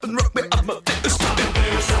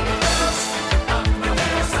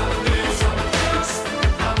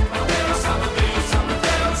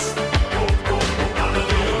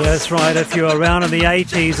That's right, if you were around in the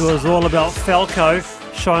 80s, it was all about Falco,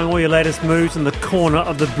 showing all your latest moves in the corner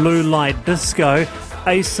of the blue light disco,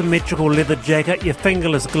 asymmetrical leather jacket, your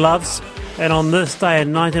fingerless gloves, and on this day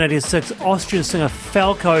in 1986, Austrian singer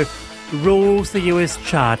Falco rules the US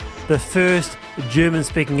chart, the first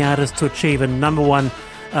German-speaking artist to achieve a number one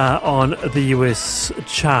on the US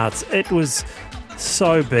charts. It was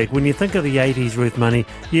so big. When you think of the 80s, Ruth Money,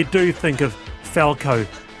 you do think of Falco,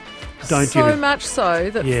 don't you? So much so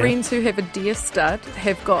that friends who have a deer stud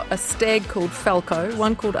have got a stag called Falco,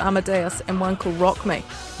 one called Amadeus and one called Rock Me.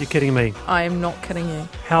 You're kidding me. I am not kidding you.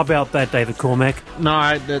 How about that, David Cormack? No,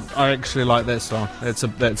 I actually like that song. That's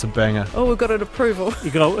a banger. Oh, we've got an approval.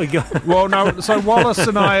 Well, no, so Wallace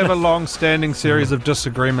and I have a long-standing series of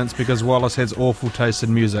disagreements because Wallace has awful taste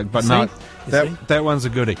in music. But that one's a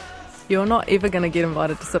goodie. You're not ever going to get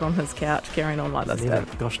invited to sit on his couch carrying on like this,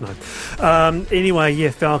 Dave. Gosh, no. Anyway,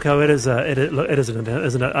 Falco, it is,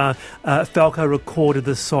 isn't it? Falco recorded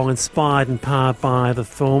this song inspired in part by the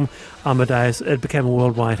film Amadeus. It became a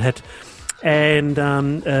worldwide hit. And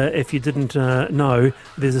if you didn't know,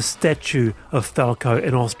 there's a statue of Falco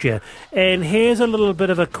in Austria. And here's a little bit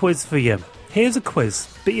of a quiz for you. Here's a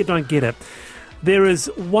quiz, but you don't get it. There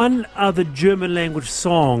is one other German language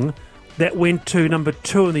song that went to number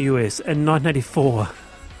 2 in the US in 1984.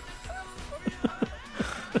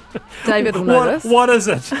 David will know this. What is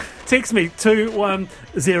it? Text me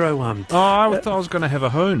 2101. Oh, I thought I was going to have a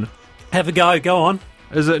hoon. Have a go. Go on.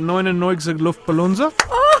 Is it 99 Luftballons?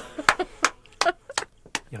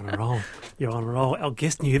 You're on a roll. You're on a roll. Our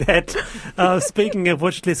guest knew that. Speaking of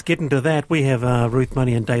which, let's get into that. We have Ruth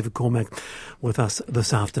Money and David Cormack with us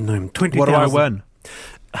this afternoon. 20,000. What do I win?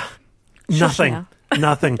 Nothing.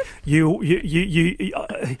 Nothing. We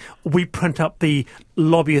print up the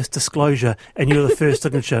lobbyist disclosure, and you're the first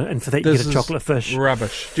signature, and for that you get a chocolate fish.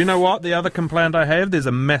 Rubbish. Do you know what? The other complaint I have, there's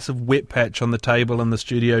a massive wet patch on the table in the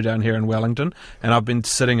studio down here in Wellington, and I've been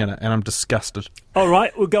sitting in it, and I'm disgusted. All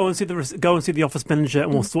right, we'll go and see the office manager,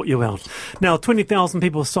 and we'll sort you out. Now, 20,000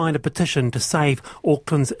 people signed a petition to save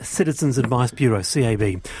Auckland's Citizens Advice Bureau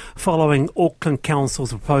 (CAB), following Auckland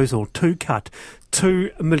Council's proposal to cut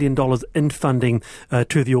 $2 million in funding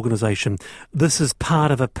to the organisation. This is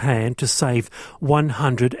part of a plan to save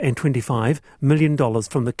 $125 million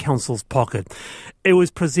from the council's pocket. It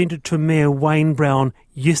was presented to Mayor Wayne Brown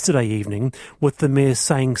yesterday evening, with the Mayor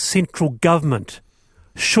saying central government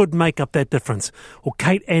should make up that difference. Well,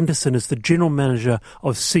 Kate Anderson is the General Manager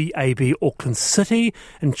of CAB Auckland City,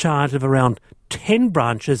 in charge of around 10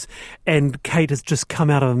 branches, and Kate has just come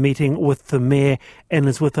out of a meeting with the Mayor and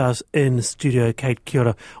is with us in studio. Kate, kia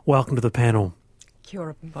ora. Welcome to the panel. Kia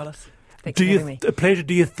ora, Wallace. Thanks for having me. A pleasure.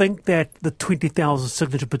 Do you think that the 20,000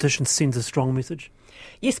 signature petition sends a strong message?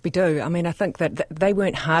 Yes, we do. I mean, I think that they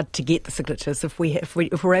weren't hard to get the signatures. If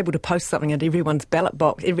we're able to post something into everyone's ballot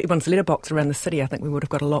box, everyone's letterbox around the city, I think we would have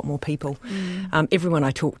got a lot more people. Everyone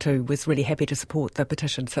I talked to was really happy to support the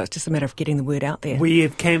petition, so it's just a matter of getting the word out there. We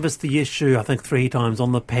have canvassed the issue, I think, 3 times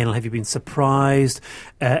on the panel. Have you been surprised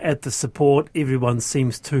at the support? Everyone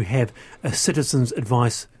seems to have a Citizens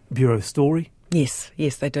Advice Bureau story. Yes,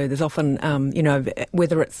 they do. There's often,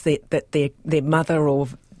 whether it's that their mother or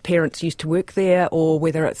parents used to work there, or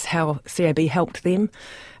whether it's how CAB helped them.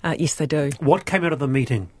 Yes, they do. What came out of the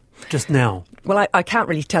meeting just now? Well, I can't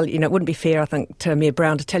really tell you. It wouldn't be fair, I think, to Mayor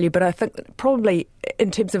Brown to tell you, but I think probably in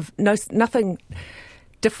terms of nothing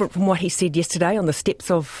different from what he said yesterday on the steps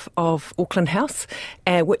of Auckland House,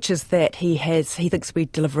 which is that he thinks we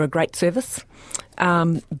deliver a great service.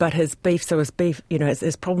 But his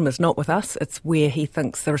problem is not with us, it's where he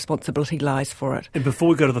thinks the responsibility lies for it. And before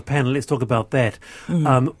we go to the panel, let's talk about that.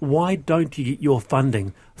 Why don't you get your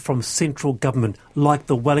funding from central government like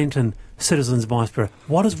the Wellington Citizens Advice Bureau?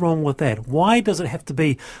 What is wrong with that? Why does it have to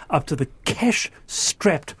be up to the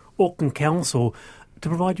cash-strapped Auckland Council to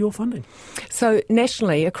provide your funding? So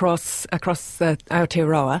nationally, across the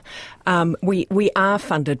Aotearoa, we are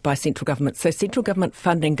funded by central government. So central government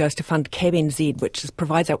funding goes to fund CAB-NZ, which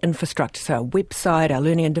provides our infrastructure, so our website, our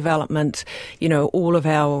learning and development, all of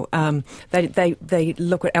our, they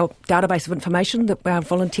look at our database of information that our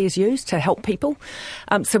volunteers use to help people.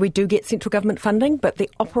 So we do get central government funding, but the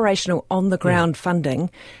operational on-the-ground funding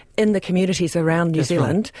in the communities around New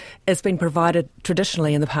Zealand has been provided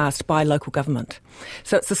traditionally in the past by local government.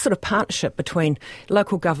 So it's a sort of partnership between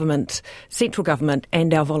local government, central government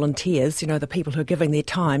and our volunteers, the people who are giving their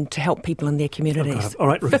time to help people in their communities. All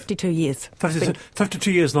right, Ruth. 52 years.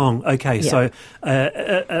 52 years long. Okay, yeah. So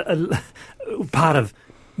part of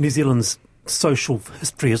New Zealand's social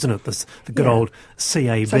history, isn't it? The good old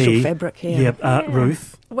CAB. Social fabric,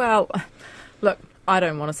 Ruth? Well, look, I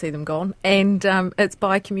don't want to see them gone. And it's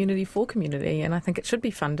by community for community, and I think it should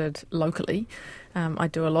be funded locally. I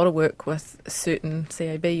do a lot of work with certain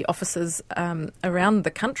CAB officers around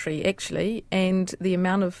the country, actually, and the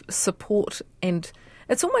amount of support, and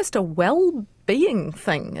it's almost a well-being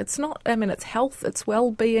thing. It's not, it's health, it's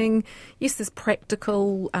well-being. Yes, there's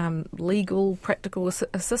practical, legal, practical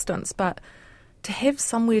assistance, but to have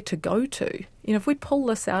somewhere to go to, if we pull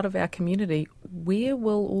this out of our community, where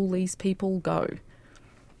will all these people go?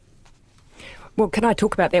 Well, can I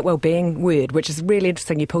talk about that well-being word, which is really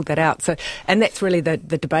interesting you pulled that out. So, and that's really the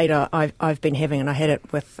debate I've been having, and I had it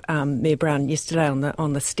with Mayor Brown yesterday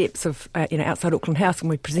on the steps of outside Auckland House, and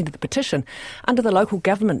we presented the petition. Under the Local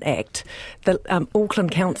Government Act, the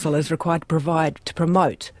Auckland Council is required to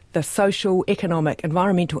promote the social, economic,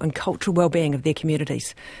 environmental and cultural well-being of their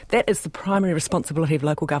communities. That is the primary responsibility of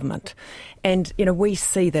local government. And, we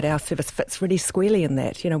see that our service fits really squarely in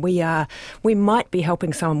that. We might be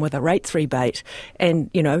helping someone with a rates rebate and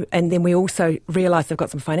then we also realise they've got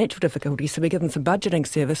some financial difficulties, so we give them some budgeting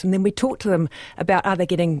service, and then we talk to them about are they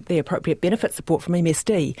getting the appropriate benefit support from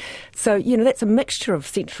MSD. So, that's a mixture of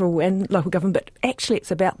central and local government, but actually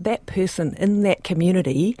it's about that person in that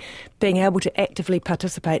community being able to actively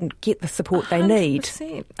participate and get the support they need.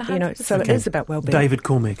 100%. So it is about well-being. David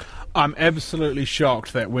Cormack. I'm absolutely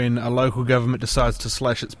shocked that when a local government decides to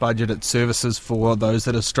slash its budget, its services for those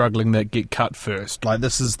that are struggling, that get cut first. Like,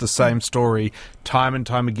 this is the same story time and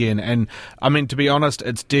time again. And, to be honest,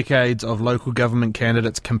 it's decades of local government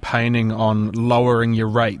candidates campaigning on lowering your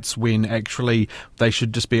rates when actually they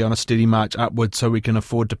should just be on a steady march upwards so we can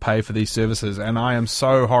afford to pay for these services. And I am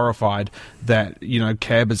so horrified that,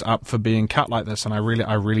 CAB is up for being cut like this, and I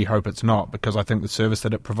really hope it's not, because I think the service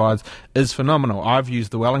that it provides is phenomenal. I've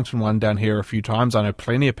used the Wellington one down here a few times. I know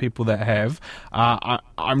plenty of people that have.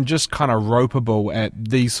 I'm just kind of ropeable at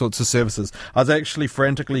these sorts of services. I was actually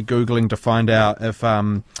frantically Googling to find out if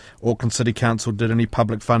Auckland City Council did any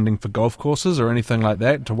public funding for golf courses or anything like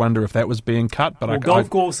that, to wonder if that was being cut. But golf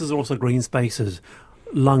courses are also green spaces,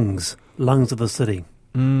 lungs of the city.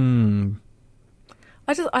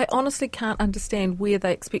 I honestly can't understand where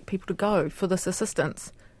they expect people to go for this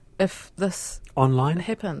assistance if this online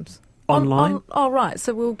happens. Online? Right.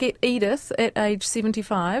 So we'll get Edith at age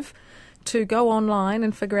 75 to go online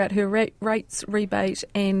and figure out her rates rebate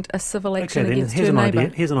and a civil action against her neighbour.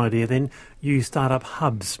 Here's an idea then. You start up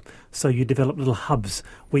hubs. So you develop little hubs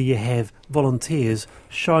where you have volunteers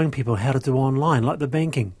showing people how to do online, like the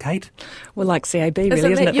banking. Kate? Well, like CAB,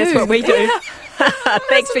 really, isn't it? That's what we do.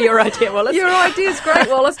 Thanks for your idea, Wallace. Your idea's great,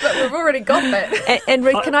 Wallace, but we've already got that. And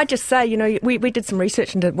Ruth, can I just say, we did some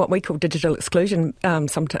research into what we call digital exclusion a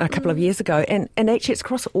couple of years ago, and actually it's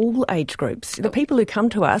across all age groups. The people who come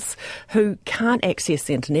to us who can't access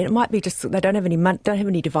the internet, it might be just they don't have any money, don't have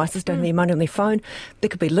any devices, don't have any money on their phone. There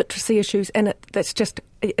could be literacy issues, and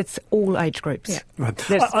it's all age groups. Yeah.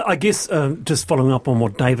 Right. I guess just following up on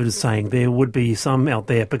what David is saying, there would be some out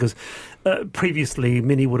there, because previously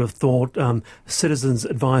many would have thought Citizens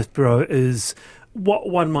Advice Bureau is what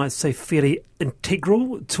one might say fairly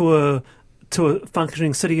integral to a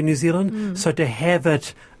functioning city in New Zealand. So to have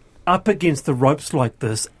it up against the ropes like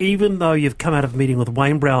this, even though you've come out of a meeting with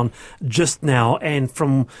Wayne Brown just now, and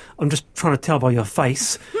I'm just trying to tell by your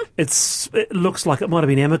face, it looks like it might have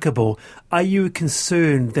been amicable. Are you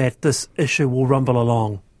concerned that this issue will rumble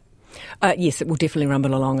along? Yes, it will definitely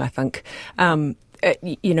rumble along, I think.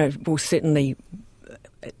 We'll certainly...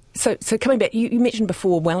 So coming back, you mentioned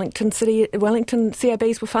before Wellington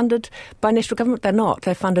CABs were funded by national government. They're not.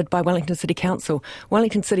 They're funded by Wellington City Council.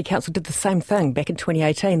 Wellington City Council did the same thing back in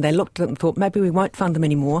 2018. They looked at it and thought, maybe we won't fund them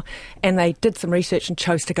anymore. And they did some research and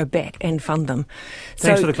chose to go back and fund them.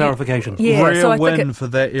 Thanks for the clarification. Yeah, Rare win for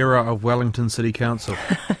that era of Wellington City Council.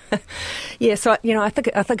 Yeah, so I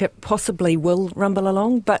think it possibly will rumble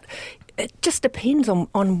along, but it just depends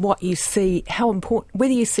on what you see, how important,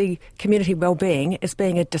 whether you see community wellbeing as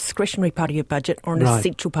being a discretionary part of your budget or an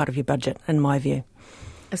essential part of your budget, in my view.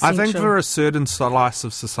 Essential. I think for a certain slice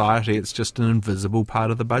of society, it's just an invisible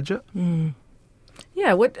part of the budget.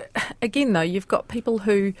 Yeah, again, though, you've got people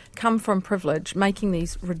who come from privilege making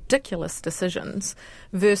these ridiculous decisions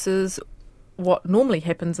versus what normally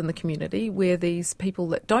happens in the community, where these people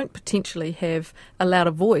that don't potentially have a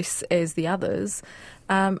louder voice as the others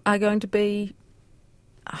are going to be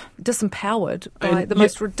disempowered by the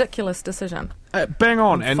most ridiculous decision. Bang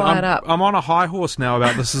on, and fired up. I'm on a high horse now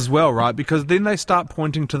about this as well, right? Because then they start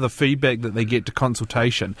pointing to the feedback that they get to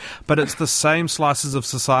consultation, but it's the same slices of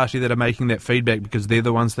society that are making that feedback because they're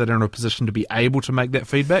the ones that are in a position to be able to make that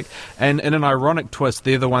feedback, and in an ironic twist,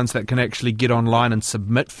 they're the ones that can actually get online and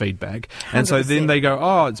submit feedback, and 100%. So then they go,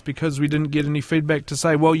 oh, it's because we didn't get any feedback to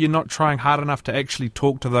say, well, you're not trying hard enough to actually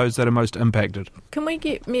talk to those that are most impacted. Can we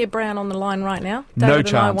get Mayor Brown on the line right now? No David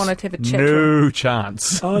chance. And I wanted to have a chat. No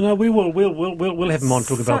chance. Oh no, we will. We'll have him on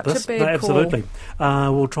talk about this. Such a bad absolutely.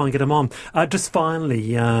 We'll try and get him on. Just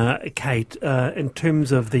finally, Kate, in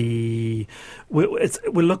terms of we're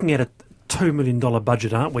looking at a $2 million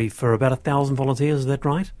budget, aren't we, for about 1,000 volunteers? Is that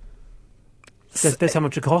right? That's how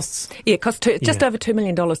much it costs? Yeah, it costs just over $2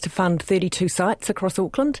 million to fund 32 sites across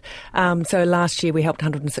Auckland. So last year we helped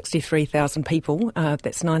 163,000 people.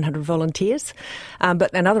 That's 900 volunteers.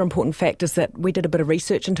 But another important fact is that we did a bit of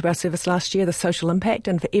research into our service last year, the social impact,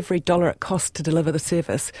 and for every dollar it costs to deliver the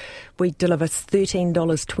service, we deliver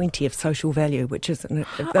 $13.20 of social value, which is,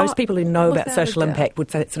 those people who know about social impact would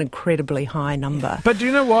say it's an incredibly high number. But do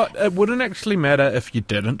you know what? It wouldn't actually matter if you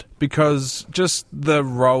didn't, because just the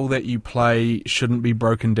role that you play shouldn't be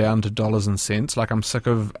broken down to dollars and cents. Like, I'm sick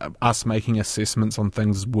of us making assessments on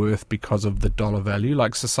things worth because of the dollar value.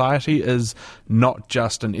 Like, society is not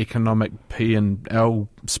just an economic P&L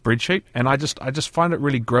spreadsheet, and I just find it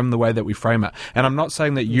really grim the way that we frame it. And I'm not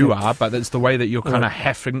saying that you are, but it's the way that you're kind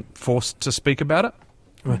of forced to speak about it.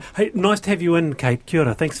 Right. Hey, nice to have you in, Kate. Kia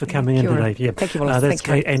ora. Thanks for coming in today. Yeah. Thank you, Wallace. That's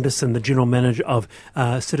Kate Anderson, the General Manager of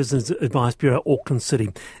Citizens Advice Bureau, Auckland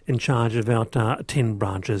City, in charge of about 10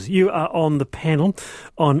 branches. You are on the panel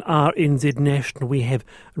on RNZ National. We have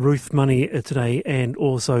Ruth Money today and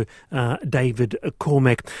also David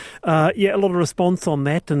Cormack. A lot of response on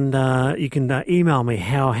that, and you can email me,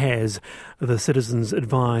 how has the Citizens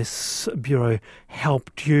Advice Bureau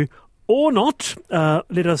helped you? Or not,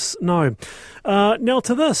 let us know. Now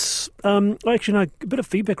to this, I actually know a bit of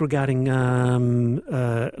feedback regarding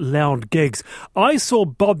loud gigs. I saw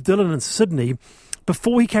Bob Dylan in Sydney.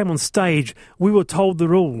 Before he came on stage, we were told the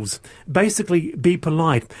rules. Basically, be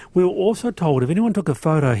polite. We were also told if anyone took a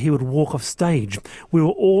photo, he would walk off stage. We were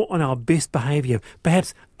all on our best behaviour.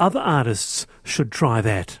 Perhaps other artists should try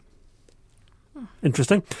that.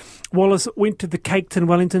 Interesting. Wallace went to the Cake in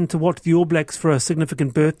Wellington to watch the All Blacks for a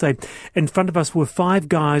significant birthday. In front of us were 5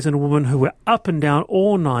 guys and a woman who were up and down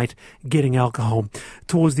all night getting alcohol.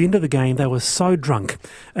 Towards the end of the game, they were so drunk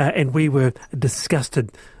and we were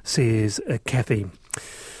disgusted, says Kathy.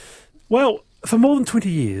 Well, for more than 20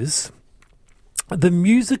 years, the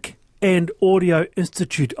Music and Audio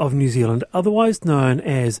Institute of New Zealand, otherwise known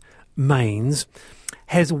as MAINS,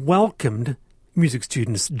 has welcomed music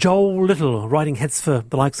students. Joel Little writing hits for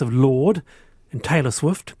the likes of Lord and Taylor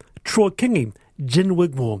Swift, Troy Kingi, Gin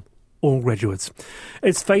Wigmore, all graduates.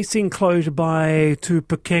 It's facing closure by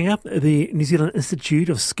Tupakanga, the New Zealand Institute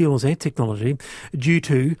of Skills and Technology, due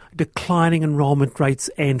to declining enrolment rates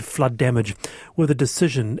and flood damage, with a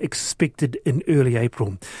decision expected in early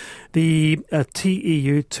April. The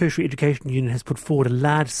TEU, Tertiary Education Union, has put forward a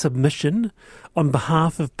large submission on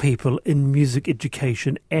behalf of people in music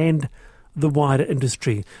education and the wider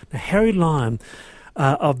industry. Now, Harry Lyon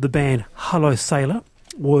of the band Hello Sailor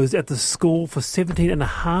was at the school for 17 and a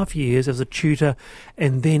half years as a tutor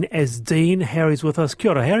and then as dean. Harry's with us.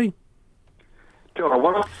 Kia ora, Harry. Kia ora,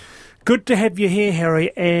 Wallace. Good to have you here,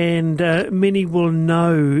 Harry, and many will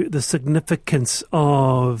know the significance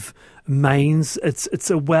of MAINS. It's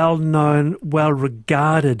a well-known,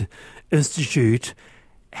 well-regarded institute.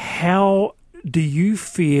 How do you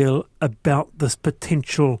feel about this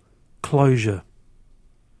potential closure?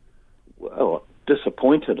 Well,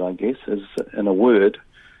 disappointed, I guess, is in a word.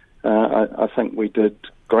 I think we did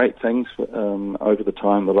great things over the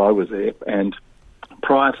time that I was there, and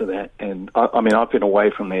prior to that, and I mean, I've been away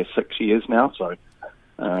from there 6 years now, so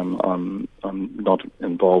I'm not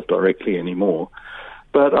involved directly anymore.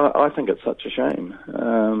 But I think it's such a shame,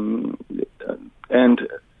 and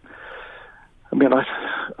I mean,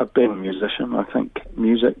 I've been a musician. I think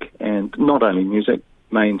music, and not only music,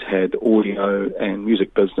 MAINS had audio and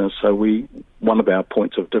music business, so one of our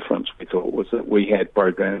points of difference, we thought, was that we had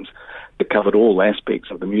programs that covered all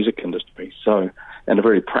aspects of the music industry. So, in a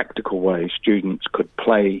very practical way, students could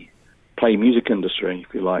play music industry,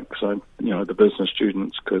 if you like. So, the business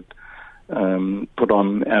students could put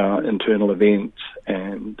on our internal events,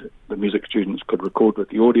 and the music students could record with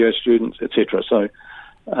the audio students, etc. So,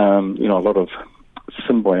 a lot of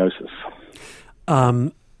symbiosis.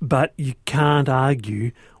 But you can't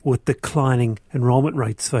argue with declining enrolment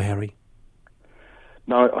rates for Harry.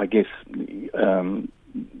 No, I guess,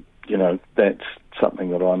 that's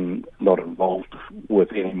something that I'm not involved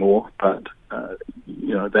with anymore, but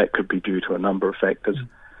that could be due to a number of factors.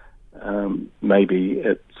 Maybe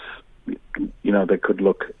it's, they could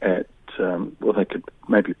look at, they could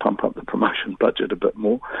maybe pump up the promotion budget a bit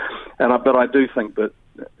more. But I do think that,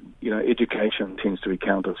 education tends to be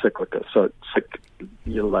counter-cyclical. So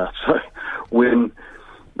when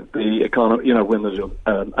the economy, when there's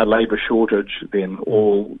a labour shortage, then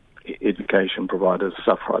all education providers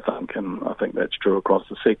suffer, I think, and I think that's true across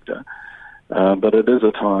the sector. But it is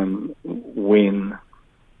a time when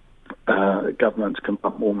governments can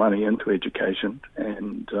pump more money into education,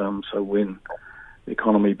 and so when the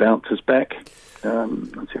economy bounces back,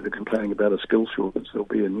 instead of complaining about a skills shortage, there'll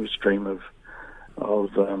be a new stream of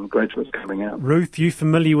graduates coming out. Ruth, you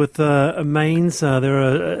familiar with Mains? There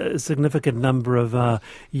are a significant number of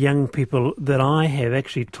young people that I have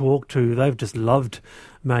actually talked to. They've just loved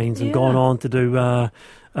Mains and gone on to do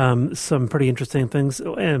some pretty interesting things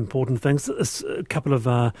and important things. A couple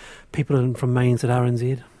of people from Mains at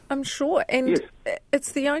RNZ. I'm sure, and yes.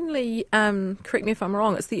 It's the only, correct me if I'm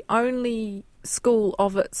wrong, it's the only school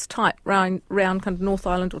of its type round kind of North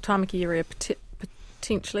Island or Tamaki area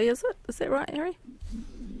potentially, is it? Is that right, Harry?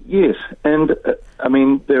 Yes, and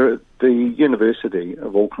the University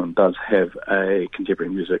of Auckland does have a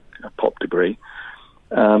contemporary music pop degree,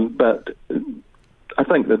 but I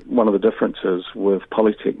think that one of the differences with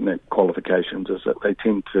polytechnic qualifications is that they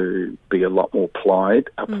tend to be a lot more applied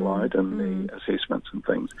in the assessments and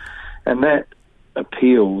things, and that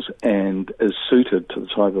appeals and is suited to the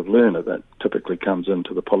type of learner that typically comes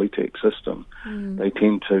into the polytech system. They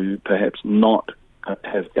tend to perhaps not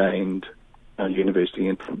have gained a university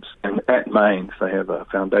entrance, and at Mains they have a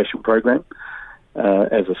foundation program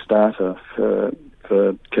as a starter for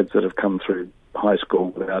kids that have come through high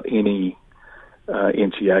school without any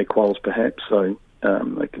NCA quals perhaps, so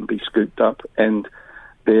they can be scooped up, and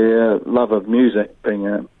their love of music being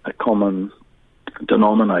a common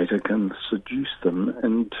denominator can seduce them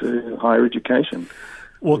into higher education.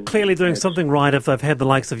 Well, clearly doing something right if they've had the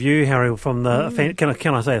likes of you, Harry, from the,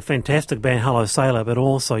 can I say, a fantastic band, Hello Sailor, but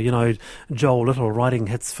also, Joel Little writing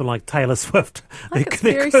hits for like Taylor Swift.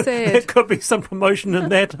 Very sad. There could be some promotion in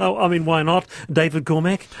that. I mean, why not? David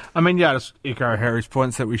Cormack? Just echo Harry's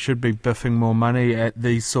points that we should be biffing more money at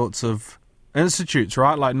these sorts of institutes,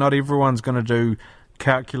 right? Like, not everyone's going to do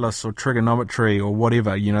calculus or trigonometry or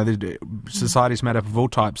whatever. Societies made up of all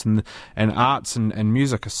types, and arts and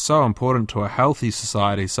music are so important to a healthy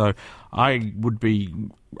society. So I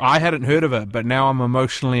hadn't heard of it, but now I'm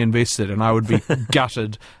emotionally invested, and I would be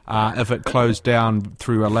gutted if it closed down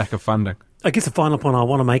through a lack of funding. I guess the final point I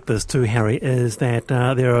want to make this too, Harry, is that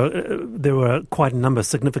there were quite a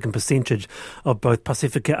significant percentage of both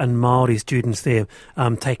Pasifika and Māori students there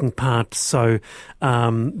taking part. So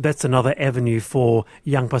that's another avenue for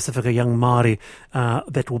young Pasifika, young Māori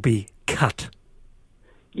that will be cut.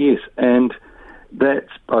 Yes, and that's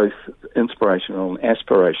both inspirational and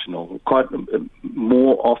aspirational. Quite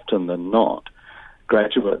more often than not,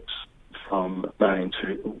 graduates from Mains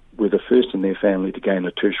who were the first in their family to gain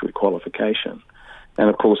a tertiary qualification. And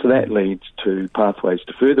of course that leads to pathways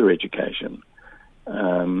to further education.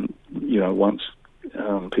 Once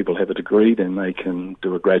people have a degree, then they can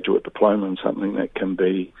do a graduate diploma in something that can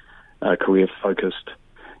be career focused.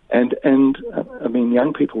 And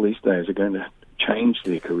young people these days are going to change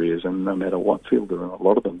their careers, and no matter what field they're in, a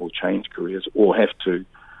lot of them will change careers or have to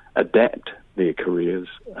adapt their careers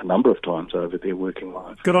a number of times over their working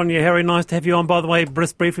life. Good on you, Harry. Nice to have you on. By the way,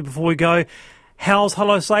 briefly before we go, how's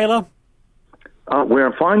Hello Sailor? We're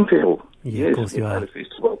in Finefield. Yeah, of course you are.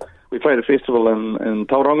 We played a festival in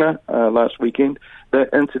Tauranga last weekend.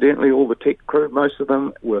 Incidentally, all the tech crew, most of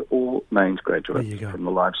them were all Mains graduates from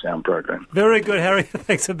the Live Sound program. Very good, Harry.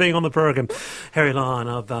 Thanks for being on the program. Harry Lyon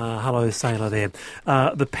of Hello Sailor there.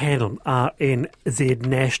 The panel RNZ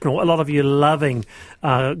National. A lot of you loving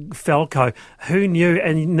Falco. Who knew?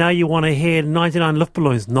 And now you want to hear 99 Lift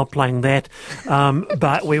Balloons. Not playing that.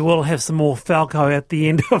 But we will have some more Falco at the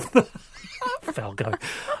end of the... Falco.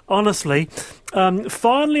 Honestly,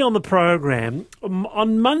 finally on the program,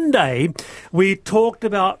 on Monday, we talked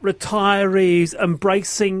about retirees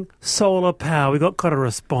embracing solar power. We got quite a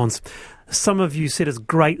response. Some of you said it's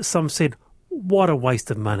great. Some said, what a waste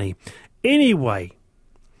of money. Anyway,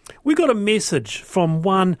 we got a message from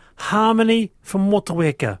one Harmony from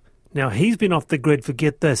Motueka. Now, he's been off the grid for,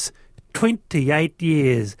 get this, 28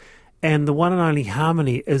 years. And the one and only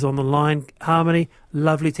Harmony is on the line. Harmony,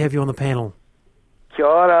 lovely to have you on the panel. Kia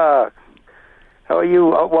ora. How are you?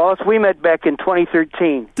 Wallace, we met back in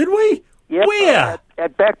 2013. Did we? Yep, Where?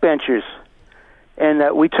 At Backbenchers.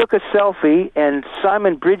 And we took a selfie, and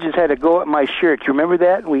Simon Bridges had to go at my shirt. You remember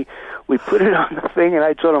that? We put it on the thing, and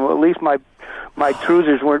I told him, well, at least my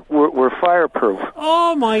trousers were fireproof.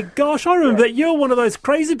 Oh, my gosh. I remember that. You're one of those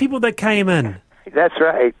crazy people that came in. That's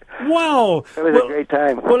right. Wow. It was a great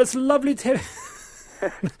time. Well, it's lovely to...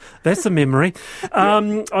 That's a memory. I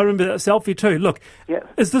remember that selfie too. Look,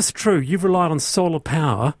 Is this true? You've relied on solar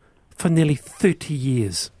power for nearly 30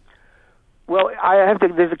 years. Well,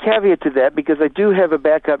 there's a caveat to that because I do have a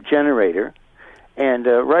backup generator, and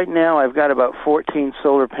right now I've got about 14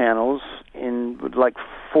 solar panels in like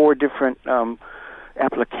 4 different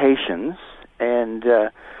applications, and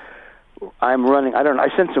I'm running.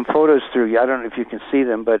 I sent some photos through you. I don't know if you can see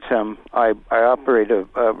them, but I operate a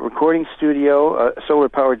recording studio, a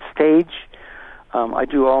solar-powered stage. I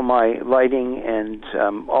do all my lighting and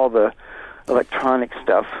all the electronic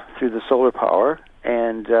stuff through the solar power,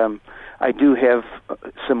 and I do have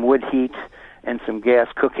some wood heat and some gas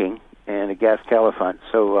cooking and a gas califant.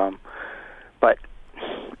 So, but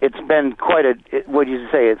it's been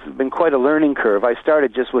it's been quite a learning curve. I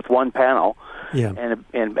started just with one panel. Yeah.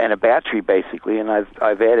 And a battery basically, and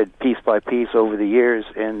I've added piece by piece over the years,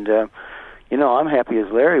 and I'm happy as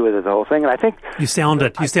Larry with it, the whole thing. And I think you sound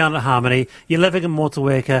it. You sound at Harmony. You're living in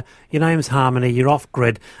Motueka. Your name's Harmony. You're off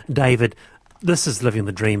grid, David. This is living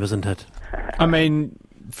the dream, isn't it? I mean,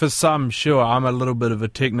 for some, sure. I'm a little bit of a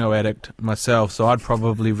techno addict myself, so I'd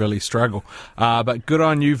probably really struggle. But good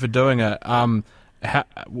on you for doing it.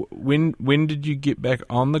 When did you get back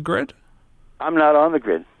on the grid? I'm not on the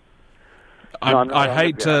grid.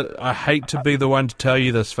 I hate to be the one to tell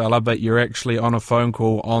you this, fella, but you're actually on a phone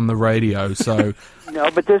call on the radio. So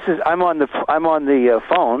no, but I'm on the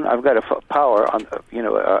phone. I've got a power on a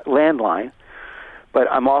landline,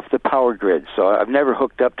 but I'm off the power grid. So I've never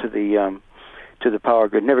hooked up to the power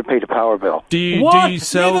grid. Never paid a power bill. Do you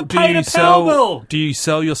sell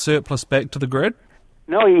your surplus back to the grid?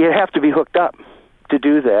 No, you have to be hooked up to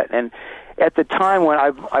do that. And at the time when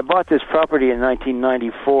I bought this property in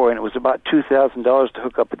 1994, and it was about $2,000 to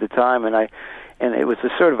hook up at the time, and it was a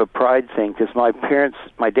sort of a pride thing because my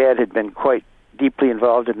dad had been quite deeply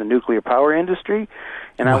involved in the nuclear power industry,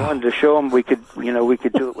 and I wanted to show him we could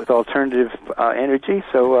do it with alternative energy.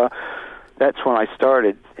 So that's when I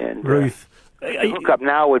started. And Ruth. Hook up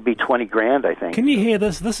now would be $20,000, I think. Can you hear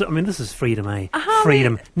this? This is freedom, eh?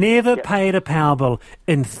 Freedom. Never paid a power bill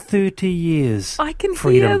in 30 years. I can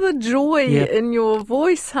hear the joy in your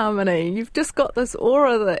voice, Harmony. You've just got this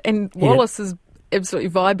aura and Wallace is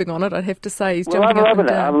absolutely vibing on it, I'd have to say. He's jumping up and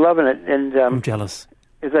down. I'm loving it. And I'm jealous.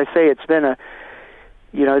 As I say, it's been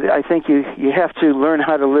I think you have to learn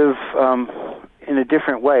how to live in a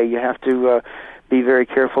different way. You have to be very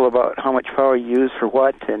careful about how much power you use for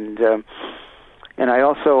what, and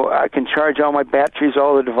I can charge all my batteries,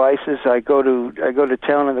 all the devices. I go to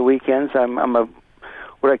town on the weekends. I'm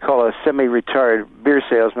what I call a semi-retired beer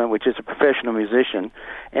salesman, which is a professional musician,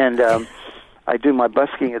 and I do my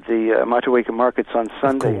busking at the Motueka markets on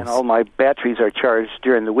Sunday, and all my batteries are charged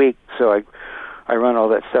during the week. So I run all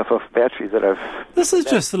that stuff off batteries that I've... This is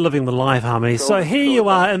just living the life, Harmony. So here you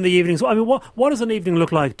are in the evenings. I mean, what does an evening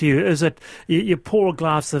look like to you? Is it you pour a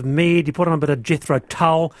glass of mead, you put on a bit of Jethro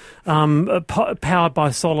Tull, powered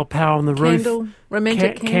by solar power on the roof?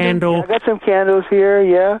 Romantic candle. Yeah, I got some candles here,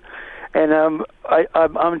 yeah. And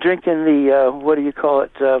I'm drinking the, what do you call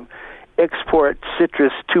it, Export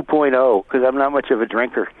Citrus 2.0, because I'm not much of a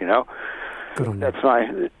drinker, Good on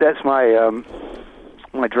you. That's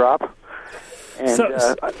my drop. And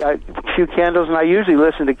a few candles, and I usually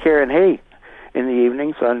listen to Karen Hay in the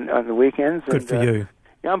evenings on the weekends. Good for you.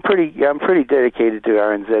 Yeah, I'm pretty dedicated to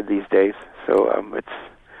RNZ these days. So it's.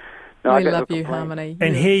 No, we love you, Harmony.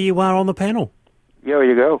 And here you are on the panel. Yeah, there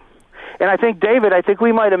you go. And I think David,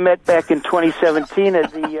 we might have met back in 2017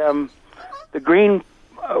 at the Green.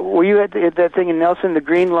 Were you at that thing in Nelson, the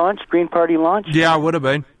Green Party launch? Yeah, I would have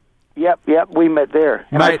been. Yep, we met there.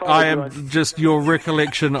 And mate, I am just, your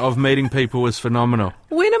recollection of meeting people is phenomenal.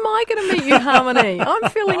 When am I going to meet you, Harmony? I'm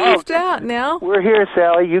feeling left out now. We're here,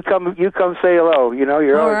 Sally. You come say hello. You're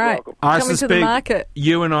all always right. welcome. I Coming suspect to the market.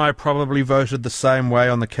 You and I probably voted the same way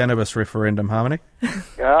on the cannabis referendum, Harmony.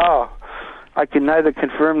 Oh, I can neither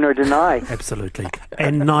confirm nor deny. Absolutely.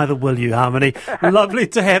 And neither will you, Harmony. Lovely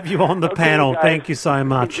to have you on the panel. Guys. Thank you so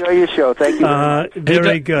much. Enjoy your show. Thank you.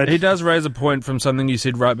 Very good. He does raise a point from something you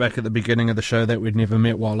said right back at the beginning of the show that we'd never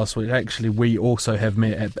met Wallace, which actually we also have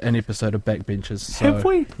met at an episode of Backbenchers. So, have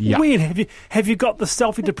we? Yeah. When? Have you got the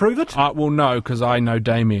selfie to prove it? Well, no, because I know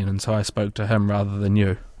Damien, and so I spoke to him rather than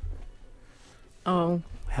you. Oh.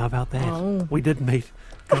 How about that? Oh. We did meet.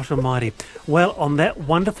 Gosh almighty. Well, on that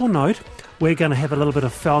wonderful note, We're going to have a little bit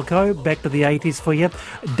of Falco, back to the 80s for you.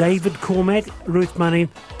 David Cormack, Ruth Money,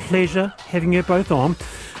 pleasure having you both on.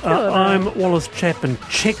 I'm Wallace Chapman.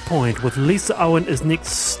 Checkpoint with Lisa Owen is next.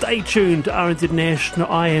 Stay tuned to RNZ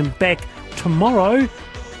National. I am back tomorrow.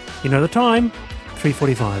 You know the time,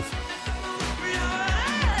 3:45.